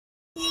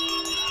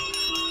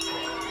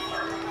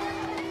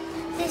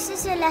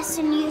This is a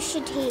lesson you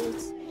should heed.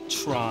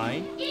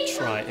 Try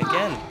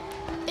again.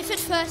 If at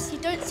first you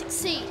don't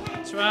succeed,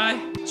 try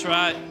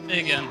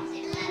again.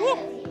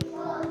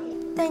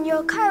 Then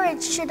your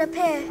courage should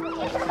appear.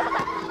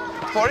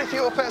 For if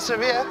you will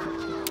persevere,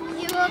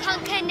 you will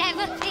conquer,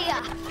 never fear.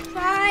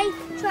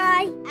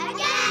 Try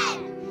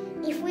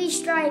again. If we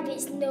strive,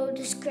 it's no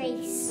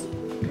disgrace.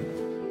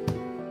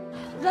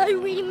 Though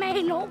we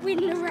may not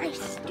win the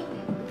race.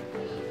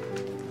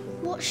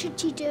 What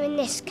should you do in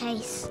this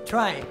case?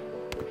 Try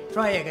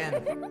again.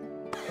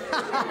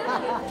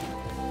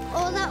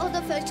 All that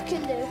other folks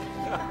can do.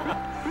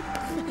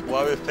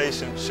 Why with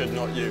patience should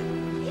not you?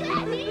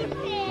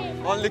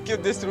 Only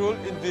keep this rule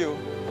in view.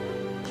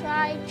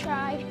 Try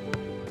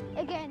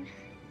again.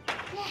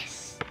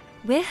 Yes.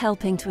 We're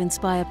helping to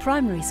inspire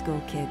primary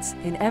school kids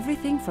in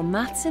everything from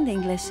maths and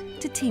English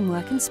to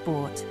teamwork and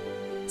sport.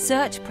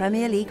 Search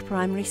Premier League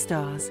Primary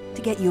Stars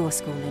to get your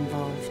school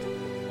involved.